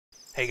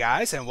Hey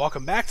guys, and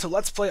welcome back to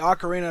Let's Play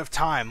Ocarina of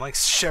Time. Like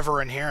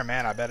shivering here,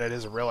 man. I bet it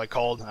is really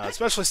cold,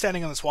 especially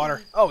standing in this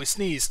water. Oh, he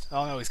sneezed.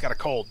 Oh no, he's got a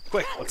cold.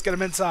 Quick, let's get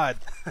him inside.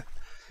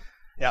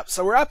 Yep.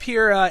 So we're up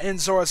here in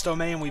Zora's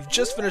Domain. We've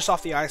just finished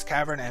off the ice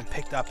cavern and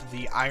picked up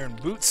the iron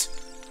boots.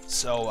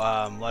 So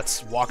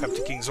let's walk up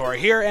to King Zora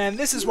here, and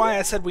this is why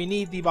I said we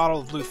need the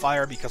bottle of blue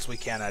fire, because we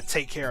can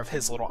take care of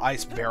his little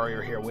ice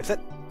barrier here with it.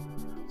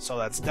 So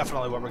that's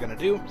definitely what we're gonna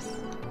do.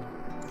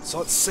 So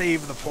let's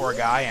save the poor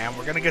guy, and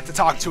we're gonna get to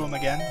talk to him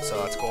again,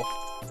 so that's cool.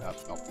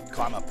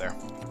 Climb up there.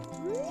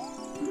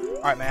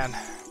 Alright, man.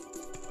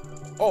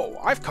 Oh,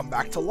 I've come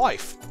back to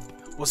life.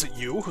 Was it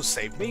you who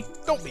saved me?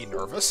 Don't be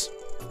nervous.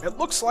 It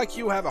looks like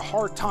you have a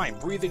hard time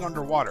breathing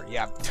underwater.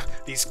 Yeah,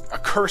 these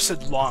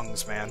accursed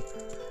lungs, man.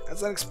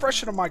 As an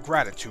expression of my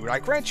gratitude, I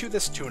grant you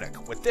this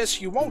tunic. With this,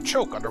 you won't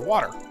choke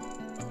underwater.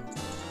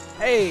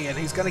 Hey, and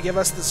he's gonna give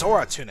us the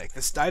Zora tunic.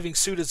 This diving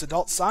suit is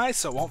adult size,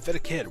 so it won't fit a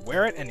kid.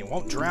 Wear it and you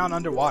won't drown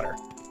underwater.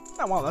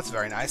 Oh, well, that's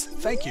very nice.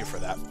 Thank you for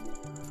that.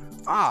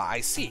 Ah,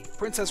 I see.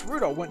 Princess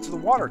Ruto went to the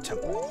water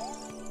temple.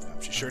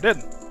 She sure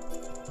didn't.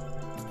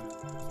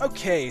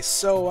 Okay,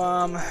 so,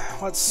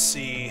 let's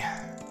see.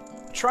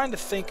 I'm trying to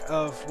think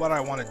of what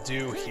I want to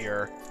do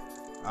here.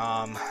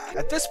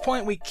 At this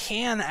point, we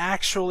can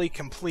actually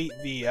complete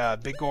the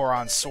Big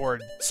Goron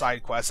Sword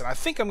side quest, and I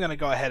think I'm going to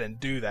go ahead and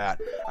do that.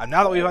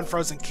 Now that we've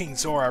unfrozen King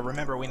Zora,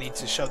 remember we need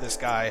to show this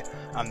guy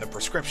the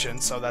prescription,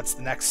 so that's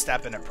the next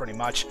step in it pretty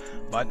much.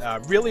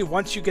 But really,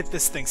 once you get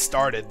this thing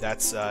started,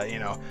 that's, you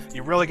know,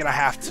 you're really going to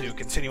have to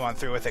continue on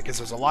through with it, because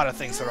there's a lot of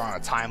things that are on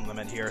a time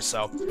limit here.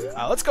 So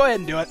let's go ahead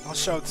and do it. I'll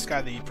show this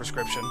guy the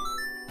prescription.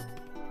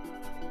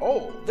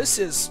 Oh, this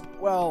is,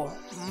 well,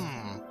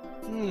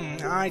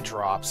 eye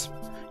drops.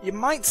 You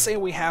might say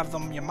we have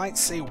them, you might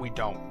say we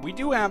don't. We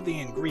do have the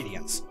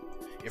ingredients.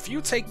 If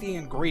you take the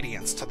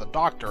ingredients to the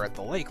doctor at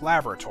the lake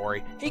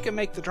laboratory, he can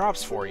make the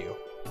drops for you.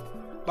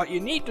 But you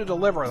need to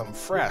deliver them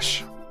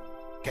fresh.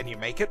 Can you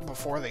make it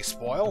before they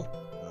spoil?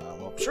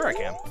 Well, sure I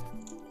can.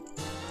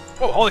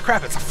 Oh, holy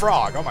crap, it's a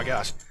frog! Oh my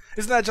gosh.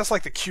 Isn't that just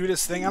like the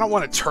cutest thing? I don't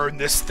want to turn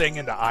this thing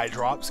into eye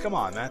drops. Come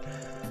on, man.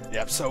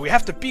 Yep, so we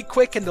have to be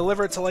quick and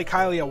deliver it to Lake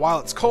Hylia while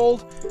it's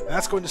cold, and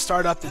that's going to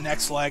start up the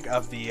next leg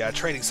of the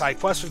trading side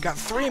quest. We've got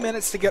 3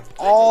 minutes to get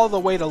all the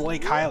way to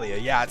Lake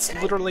Hylia. Yeah, it's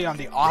literally on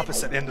the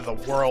opposite end of the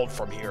world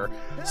from here,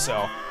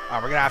 so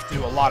we're going to have to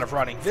do a lot of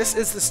running. This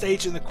is the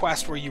stage in the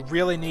quest where you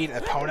really need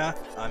Epona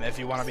if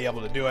you want to be able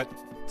to do it,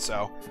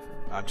 so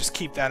just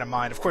keep that in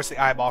mind. Of course,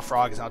 the eyeball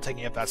frog is now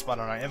taking up that spot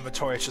on our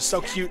inventory. It's just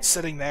so cute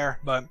sitting there,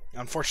 but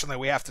unfortunately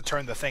we have to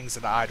turn the things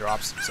into eye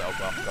drops, so,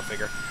 well, go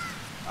figure.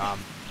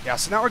 Yeah,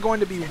 so now we're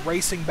going to be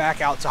racing back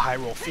out to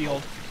Hyrule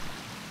Field.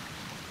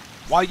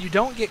 While you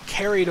don't get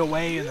carried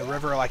away in the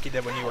river like you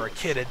did when you were a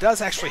kid, it does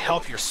actually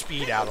help your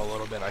speed out a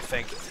little bit, I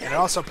think. And it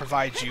also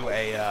provides you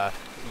a,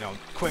 you know,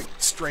 quick,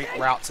 straight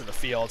route to the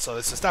field. So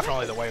this is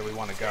definitely the way we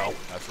want to go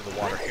through the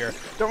water here.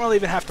 Don't really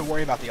even have to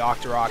worry about the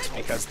Octoroks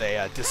because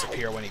they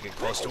disappear when you get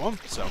close to them.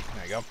 So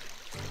there you go.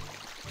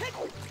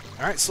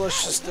 Alright, so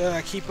let's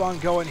just keep on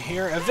going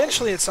here.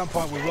 Eventually, at some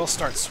point, we will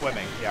start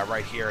swimming. Yeah,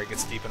 right here, it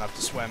gets deep enough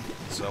to swim.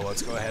 So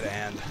let's go ahead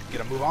and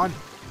get a move on.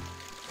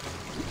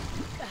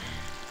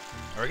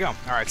 There we go.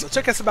 Alright, so it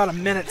took us about a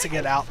minute to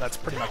get out. That's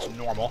pretty much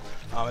normal.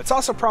 It's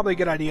also probably a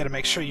good idea to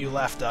make sure you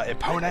left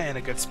Epona in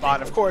a good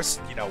spot. Of course,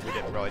 you know, we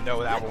didn't really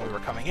know that when we were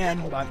coming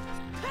in, but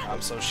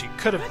so she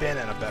could have been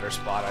in a better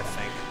spot, I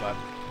think. But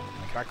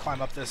can I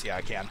climb up this? Yeah,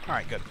 I can.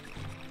 Alright, good.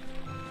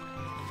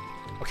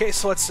 Okay,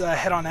 so let's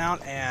head on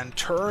out and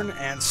turn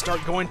and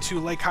start going to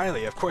Lake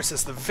Hylia. Of course,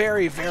 it's the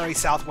very, very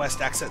southwest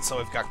exit, so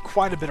we've got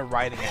quite a bit of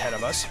riding ahead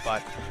of us,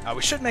 but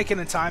we should make it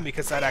in time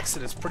because that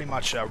exit is pretty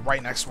much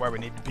right next to where we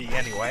need to be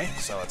anyway,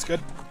 so that's good.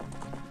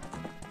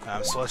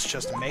 So let's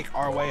just make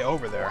our way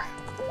over there.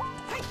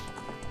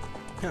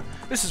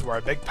 This is where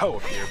a big Poe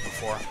appeared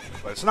before,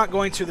 but it's not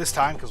going to this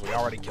time because we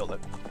already killed it.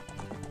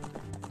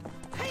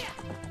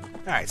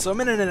 Alright, so a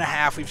minute and a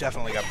half, we've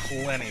definitely got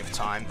plenty of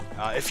time.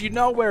 If you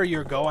know where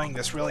you're going,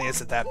 this really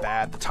isn't that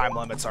bad. The time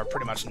limits are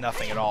pretty much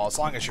nothing at all, as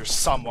long as you're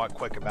somewhat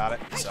quick about it,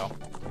 so.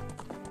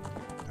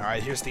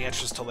 Alright, here's the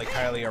entrance to Lake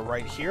Hylia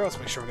right here. Let's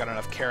make sure we've got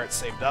enough carrots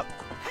saved up.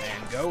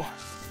 And go.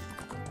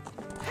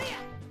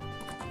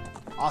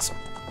 Awesome.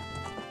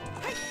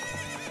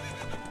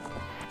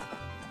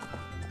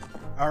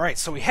 Alright,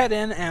 so we head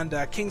in, and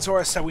King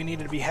Zora said we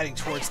needed to be heading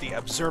towards the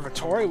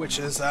observatory, which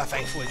is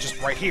thankfully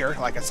just right here.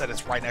 Like I said,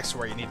 it's right next to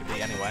where you need to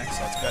be anyway,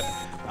 so that's good.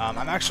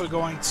 I'm actually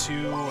going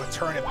to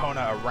turn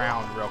Epona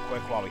around real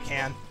quick while we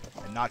can,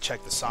 and not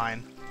check the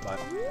sign, but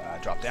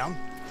drop down.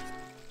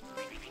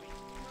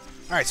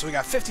 Alright, so we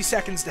got 50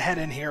 seconds to head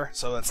in here,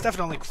 so that's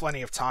definitely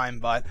plenty of time,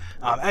 but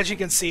as you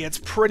can see, it's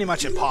pretty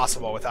much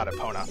impossible without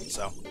Epona,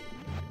 so.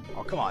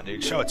 Oh, come on,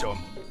 dude, show it to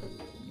him.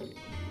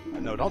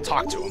 No, don't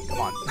talk to him. Come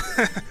on.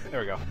 There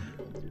we go.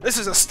 This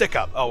is a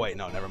stick-up. Oh, wait,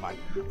 no, never mind.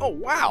 Oh,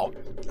 wow!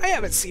 I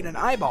haven't seen an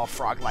eyeball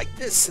frog like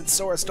this since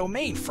Zora's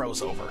Domain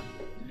froze over.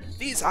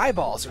 These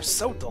eyeballs are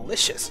so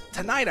delicious.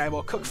 Tonight I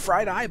will cook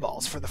fried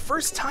eyeballs for the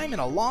first time in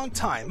a long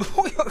time.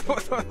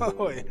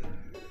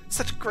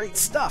 Such great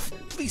stuff!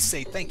 Please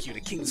say thank you to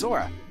King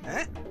Zora.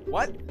 Eh?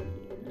 What?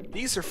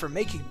 These are for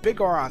making Big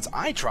Goron's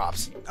eye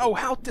drops. Oh,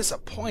 how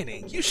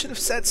disappointing. You should have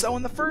said so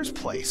in the first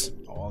place.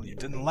 Oh, well, you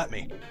didn't let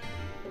me.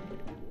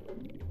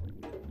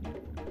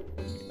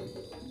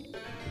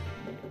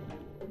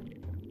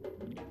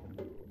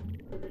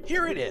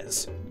 Here it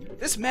is.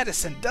 This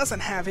medicine doesn't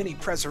have any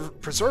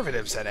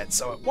preservatives in it,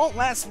 so it won't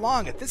last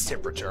long at this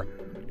temperature.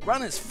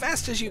 Run as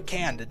fast as you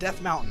can to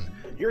Death Mountain.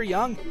 You're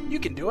young, you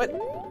can do it.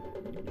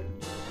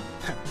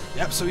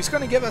 Yep, so he's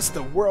going to give us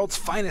the world's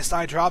finest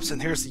eye drops, and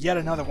here's yet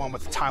another one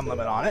with a time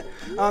limit on it.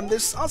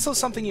 There's also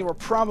something you were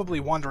probably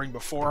wondering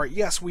before.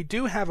 Yes, we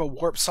do have a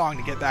warp song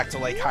to get back to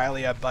Lake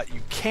Hylia, but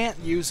you can't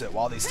use it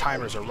while these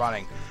timers are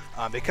running.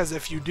 Because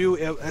if you do,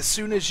 as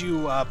soon as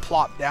you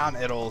plop down,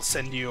 it'll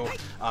send you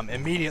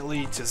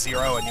immediately to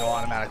 0 and you'll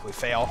automatically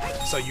fail.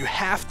 So you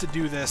have to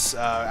do this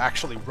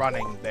actually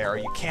running there.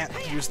 You can't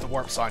use the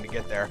warp song to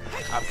get there.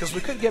 Because we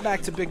could get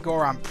back to Big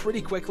Goron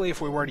pretty quickly if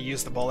we were to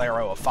use the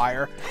Bolero of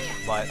Fire,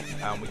 but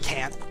we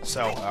can't.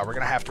 So we're going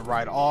to have to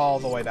ride all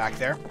the way back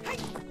there,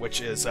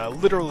 which is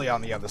literally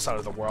on the other side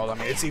of the world. I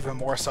mean, it's even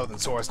more so than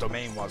Zora's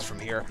Domain was from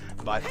here.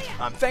 But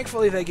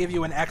thankfully they give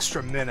you an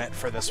extra minute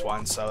for this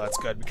one, so that's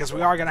good. Because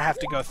we are going to have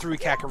to go through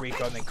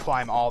Kakariko and then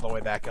climb all the way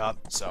back up.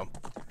 So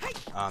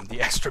the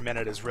extra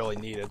minute is really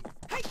needed.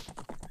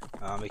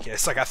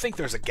 It's like I think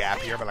there's a gap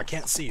here, but I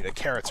can't see. The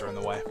carrots are in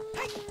the way.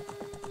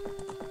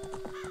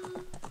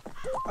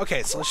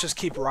 Okay, so let's just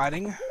keep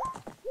riding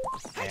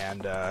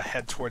and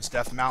head towards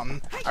Death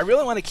Mountain. I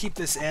really want to keep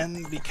this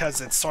in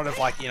because it's sort of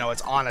like, you know,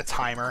 it's on a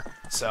timer,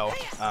 so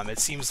it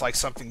seems like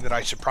something that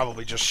I should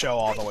probably just show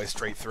all the way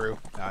straight through,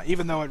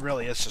 even though it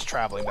really is just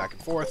traveling back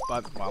and forth,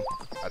 but, well,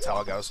 that's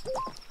how it goes.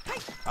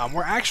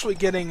 We're actually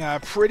getting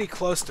pretty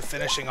close to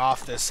finishing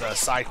off this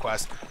side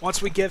quest.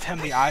 Once we give him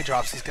the eye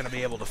drops, he's going to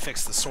be able to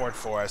fix the sword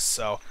for us,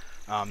 so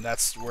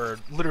we're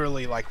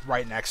literally like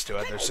right next to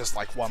it. There's just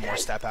like one more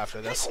step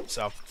after this,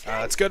 so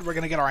that's good. We're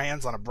going to get our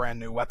hands on a brand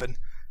new weapon.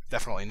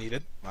 Definitely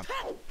needed.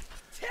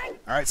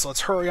 Alright, so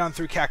let's hurry on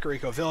through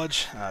Kakariko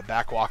Village.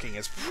 Backwalking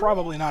is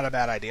probably not a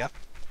bad idea.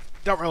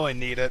 Don't really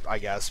need it, I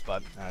guess,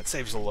 but it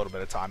saves a little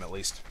bit of time at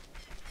least.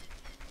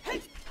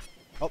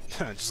 Oh,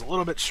 just a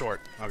little bit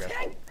short.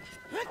 Okay.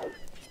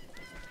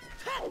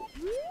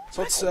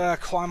 So let's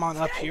climb on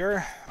up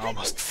here. I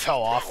almost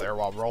fell off there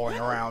while rolling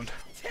around.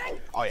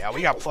 Oh yeah,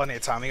 we got plenty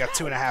of time. We got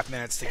 2.5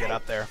 minutes to get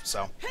up there,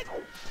 so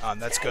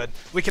that's good.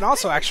 We can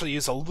also actually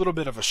use a little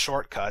bit of a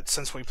shortcut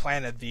since we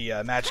planted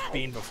the magic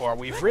bean before.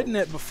 We've ridden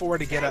it before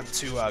to get up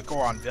to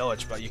Goron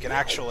Village, but you can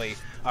actually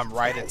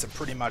ride it to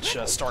pretty much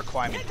start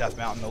climbing Death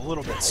Mountain a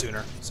little bit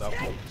sooner. So,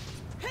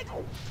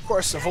 of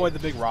course, avoid the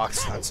big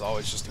rocks. That's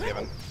always just a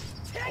given.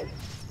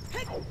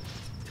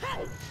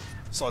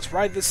 So let's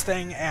ride this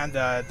thing and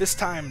this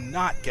time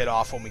not get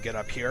off when we get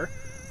up here.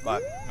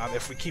 But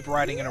if we keep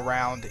riding it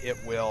around, it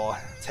will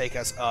take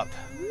us up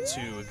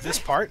to this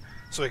part,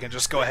 so we can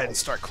just go ahead and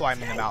start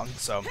climbing the mountain.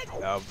 So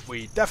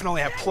we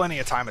definitely have plenty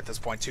of time at this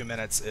point. 2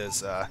 minutes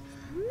is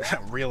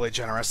really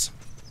generous.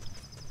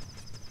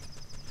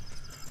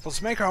 So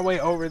let's make our way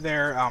over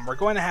there. We're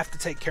going to have to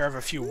take care of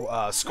a few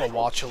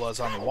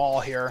Skullwalchulas on the wall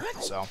here,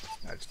 so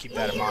just keep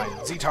that in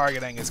mind.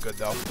 Z-targeting is good,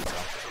 though. So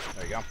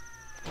there you go.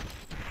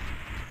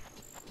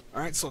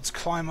 Alright, so let's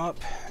climb up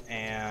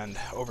and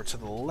over to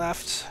the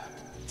left.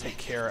 Take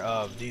care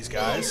of these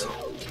guys. There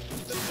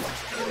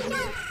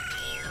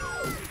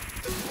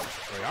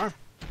we are.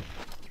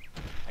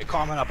 Hey,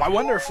 climbing up. I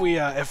wonder if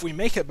we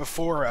make it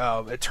before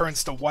it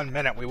turns to 1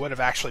 minute, we would have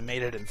actually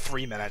made it in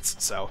 3 minutes.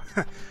 So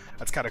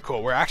that's kind of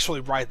cool. We're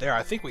actually right there.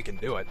 I think we can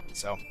do it.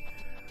 So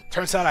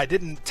turns out I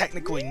didn't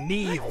technically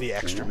need the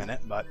extra minute,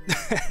 but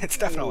it's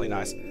definitely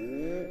nice.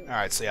 All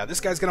right. So yeah,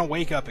 this guy's gonna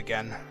wake up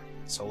again.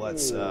 So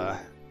let's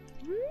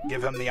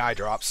give him the eye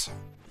drops.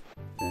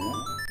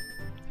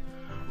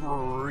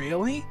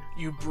 Really?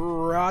 You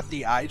brought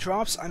the eye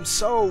drops? I'm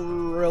so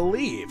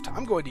relieved.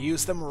 I'm going to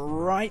use them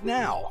right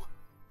now.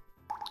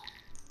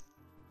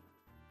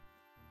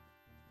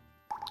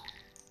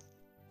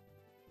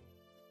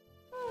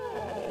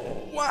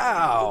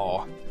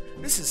 Wow!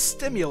 This is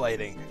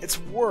stimulating. It's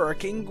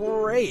working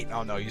great.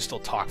 Oh no, you still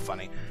talk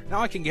funny. Now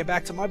I can get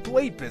back to my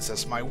blade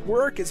business. My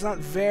work is not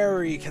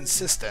very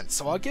consistent,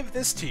 so I'll give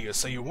this to you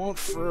so you won't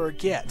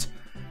forget.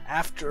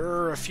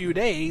 After a few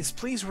days,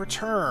 please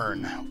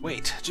return.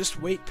 Wait,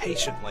 just wait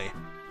patiently.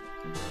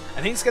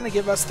 And he's going to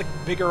give us the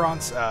Big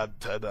Goron's,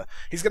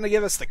 he's going to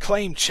give us the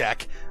claim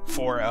check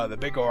for the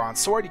Big Goron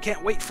sword. You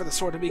can't wait for the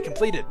sword to be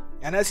completed.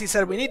 And as he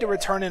said, we need to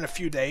return in a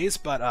few days,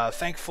 but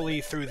thankfully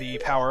through the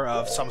power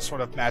of some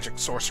sort of magic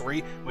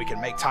sorcery, we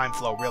can make time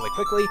flow really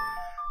quickly.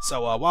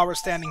 So while we're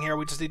standing here,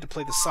 we just need to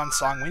play the Sun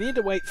Song. We need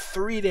to wait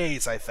 3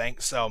 days, I think.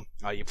 So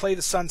you play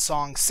the Sun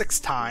Song 6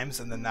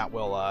 times, and then that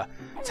will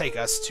take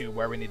us to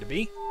where we need to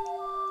be.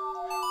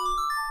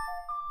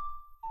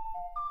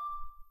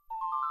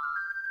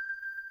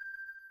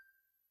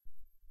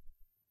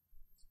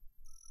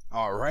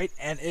 Alright,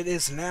 and it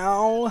is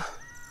now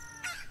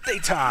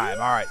Daytime!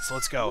 Alright, so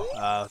let's go.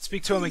 Let's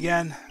speak to him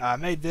again.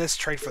 Made this,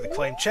 trade for the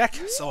claim check,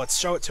 so let's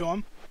show it to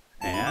him.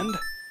 And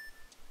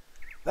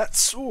that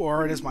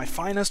sword is my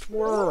finest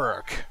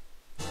work.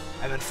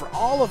 And then for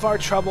all of our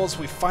troubles,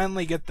 we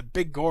finally get the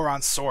Big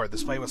Goron sword.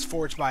 This blade was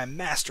forged by a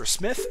master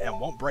smith and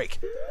won't break.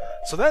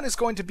 So that is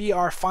going to be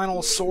our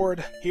final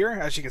sword here.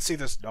 As you can see,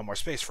 there's no more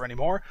space for any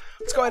more.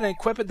 Let's go ahead and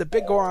equip it. The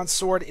Big Goron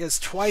sword is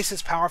twice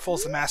as powerful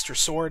as the master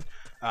sword.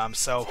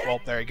 Well,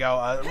 there you go.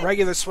 A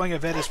regular swing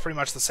of it is pretty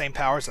much the same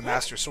power as the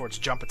master sword's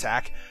jump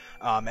attack.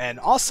 And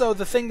also,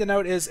 the thing to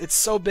note is it's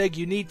so big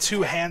you need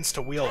two hands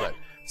to wield it.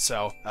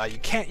 So you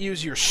can't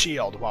use your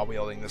shield while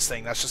wielding this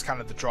thing. That's just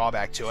kind of the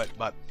drawback to it.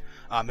 But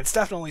it's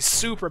definitely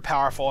super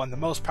powerful and the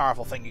most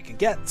powerful thing you can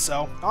get.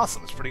 So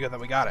awesome. It's pretty good that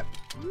we got it.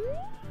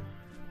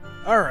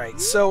 Alright,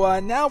 so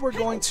now we're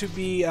going to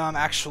be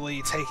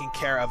actually taking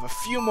care of a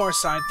few more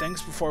side things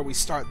before we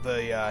start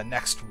the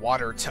next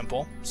water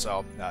temple.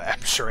 So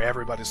I'm sure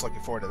everybody's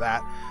looking forward to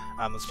that.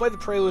 Let's play the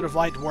Prelude of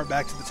Light to warp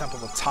back to the Temple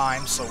of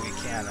Time so we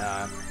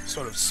can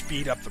sort of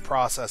speed up the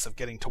process of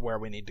getting to where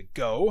we need to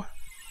go.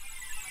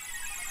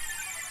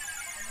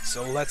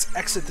 So let's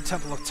exit the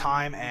Temple of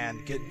Time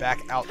and get back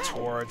out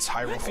towards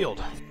Hyrule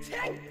Field.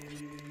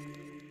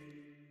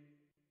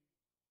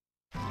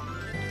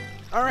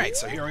 Alright,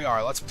 so here we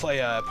are. Let's play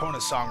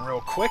Epona's song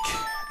real quick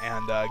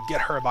and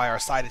get her by our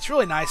side. It's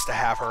really nice to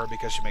have her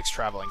because she makes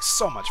traveling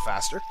so much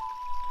faster.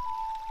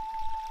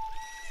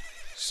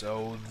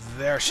 So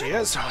there she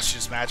is. Oh, she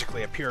just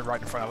magically appeared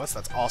right in front of us.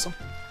 That's awesome.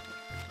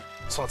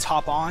 So let's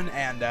hop on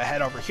and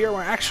head over here.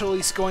 We're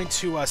actually going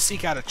to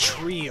seek out a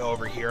tree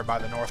over here by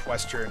the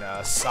northwestern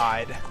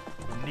side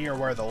near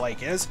where the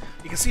lake is.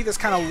 You can see there's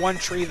kind of one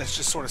tree that's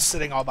just sort of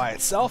sitting all by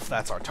itself.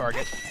 That's our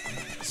target.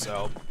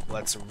 So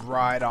let's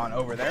ride on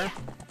over there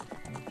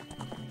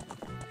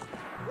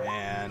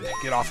and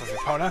get off of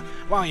Epona.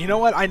 Wow, you know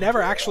what? I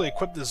never actually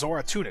equipped the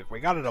Zora tunic. We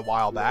got it a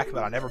while back,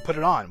 but I never put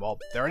it on. Well,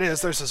 there it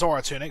is. There's the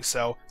Zora tunic,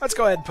 so let's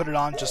go ahead and put it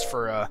on just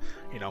for,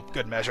 you know,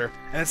 good measure.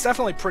 And it's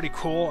definitely pretty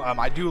cool.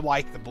 I do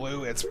like the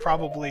blue. It's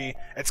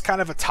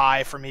kind of a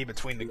tie for me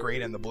between the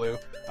green and the blue.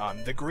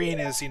 The green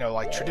is, you know,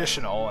 like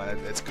traditional, and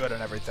it's good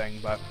and everything,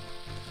 but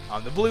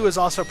the blue is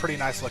also pretty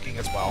nice looking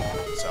as well.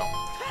 So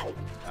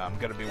I'm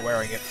going to be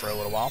wearing it for a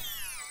little while.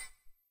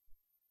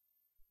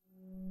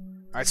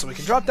 Alright, so we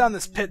can drop down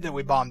this pit that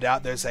we bombed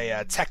out. There's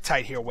a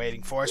Tektite here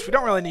waiting for us. We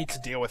don't really need to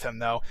deal with him,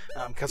 though,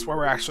 because where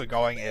we're actually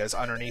going is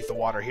underneath the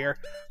water here.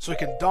 So we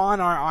can don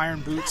our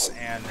iron boots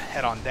and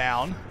head on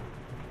down.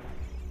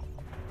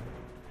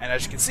 And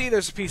as you can see,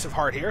 there's a piece of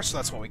heart here, so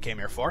that's what we came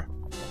here for.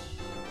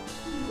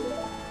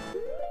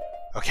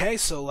 Okay,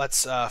 so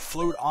let's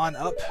float on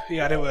up. You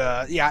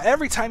gotta, yeah,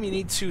 every time you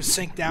need to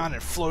sink down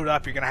and float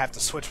up, you're gonna have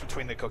to switch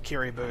between the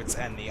Kokiri boots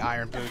and the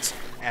iron boots,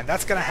 and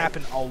that's gonna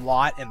happen a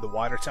lot in the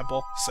water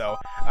temple. So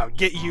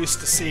get used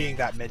to seeing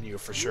that menu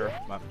for sure.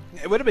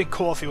 It would have been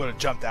cool if he would have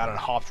jumped out and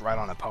hopped right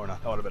on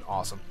Epona. That would have been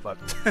awesome. But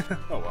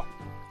oh well.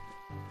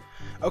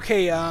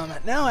 Okay,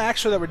 now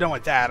actually that we're done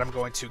with that, I'm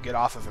going to get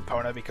off of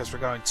Epona because we're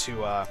going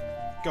to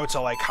go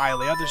to Lake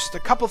Hylia. There's just a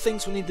couple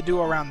things we need to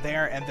do around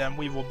there, and then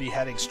we will be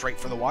heading straight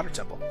for the water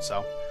temple.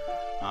 So,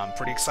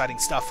 pretty exciting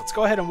stuff. Let's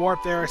go ahead and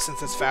warp there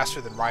since it's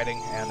faster than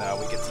riding, and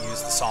we get to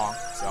use the song.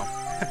 So,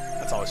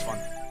 that's always fun.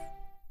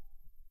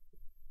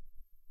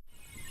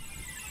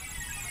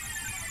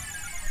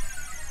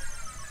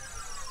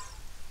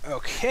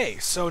 Okay,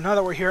 so now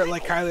that we're here at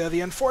Lake Hylia,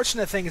 the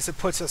unfortunate thing is it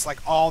puts us like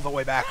all the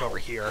way back over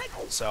here.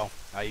 So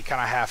you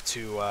kind of have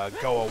to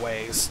go a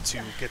ways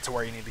to get to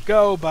where you need to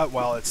go, but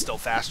well, it's still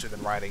faster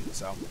than riding,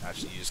 so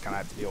actually you just kind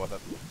of have to deal with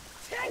it.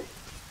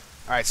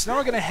 Alright, so now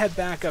we're going to head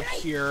back up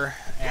here,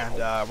 and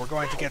we're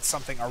going to get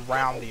something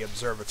around the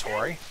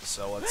observatory.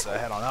 So let's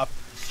head on up,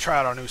 try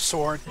out our new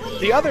sword.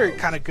 The other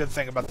kind of good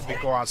thing about the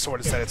Big Goron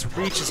sword is that its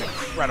reach is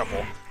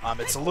incredible.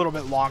 It's a little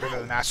bit longer than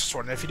the Master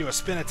Sword, and if you do a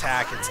spin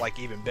attack, it's like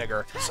even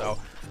bigger. So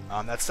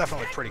that's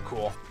definitely pretty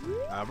cool.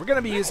 We're going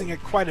to be using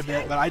it quite a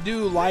bit, but I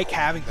do like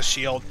having the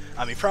shield.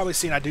 You've probably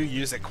seen I do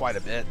use it quite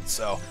a bit,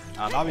 so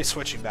I'll be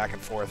switching back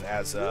and forth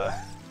as,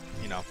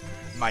 you know,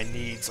 my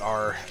needs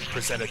are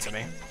presented to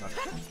me.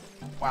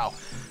 Wow.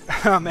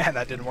 Oh man,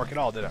 that didn't work at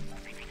all, did it?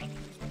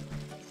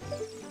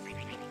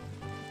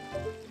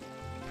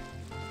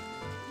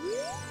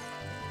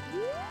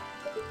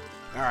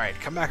 Alright,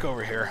 come back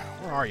over here.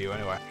 Where are you,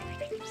 anyway?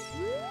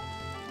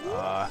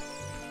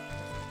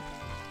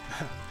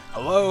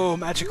 Hello,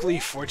 Magic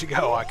Leaf. Where'd you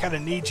go? I kind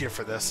of need you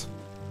for this.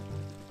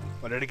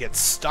 What, did it get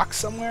stuck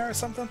somewhere or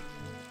something?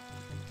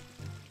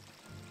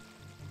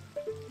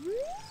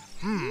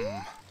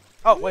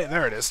 Oh, wait,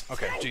 there it is.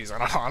 Okay, geez, I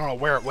don't know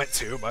where it went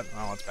to, but,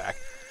 oh, it's back.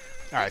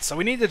 Alright, so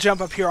we need to jump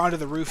up here onto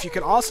the roof. You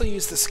can also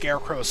use the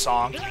Scarecrow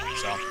song.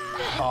 So,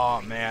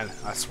 oh man,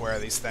 I swear,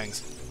 these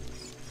things.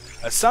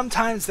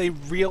 Sometimes they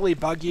really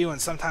bug you, and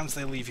sometimes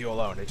they leave you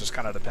alone. It just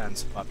kind of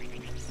depends. But,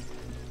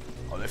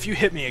 oh, if you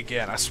hit me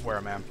again, I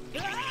swear, man.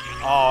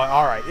 Oh,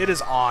 alright, it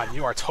is on.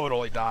 You are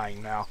totally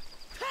dying now.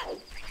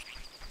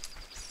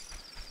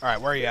 Alright,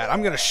 where are you at?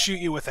 I'm gonna shoot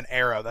you with an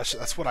arrow.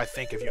 That's what I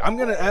think of you.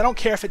 I don't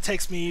care if it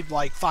takes me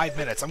like 5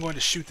 minutes. I'm going to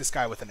shoot this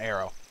guy with an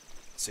arrow.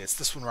 Let's see, it's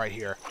this one right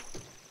here.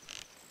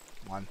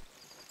 Come on.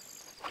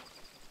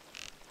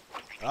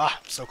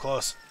 Ah, so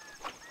close.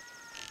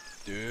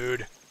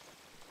 Dude.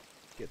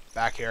 Get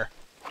back here.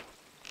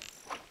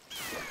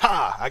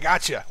 Ha! I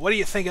got you. What do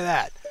you think of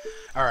that?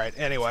 Alright,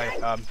 anyway,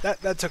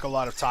 that took a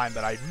lot of time,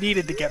 but I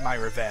needed to get my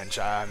revenge.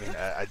 I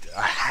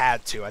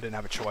had to. I didn't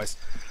have a choice.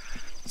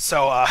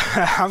 So,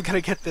 I'm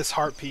going to get this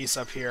heart piece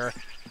up here,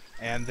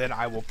 and then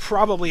I will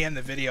probably end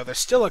the video. There's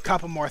still a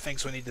couple more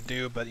things we need to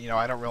do, but, you know,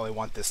 I don't really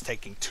want this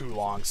taking too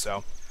long,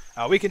 so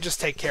we can just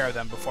take care of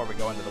them before we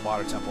go into the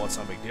water temple. It's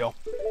no big deal.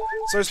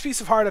 So there's a piece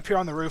of heart up here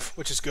on the roof,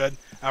 which is good.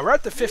 We're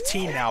at the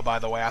 15 now, by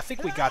the way. I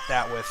think we got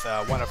that with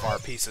one of our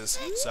pieces,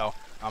 so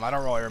I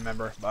don't really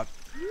remember, but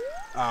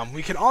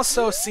we can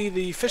also see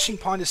the fishing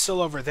pond is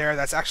still over there.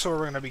 That's actually where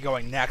we're going to be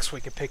going next.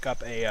 We can pick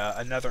up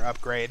another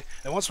upgrade.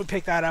 And once we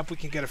pick that up, we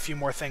can get a few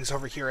more things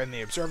over here in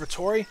the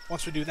observatory.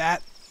 Once we do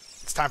that,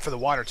 it's time for the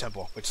water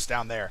temple, which is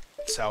down there.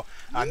 So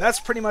that's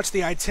pretty much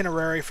the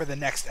itinerary for the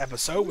next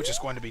episode, which is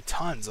going to be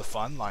tons of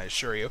fun, I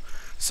assure you.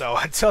 So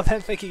until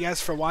then, thank you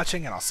guys for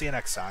watching, and I'll see you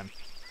next time.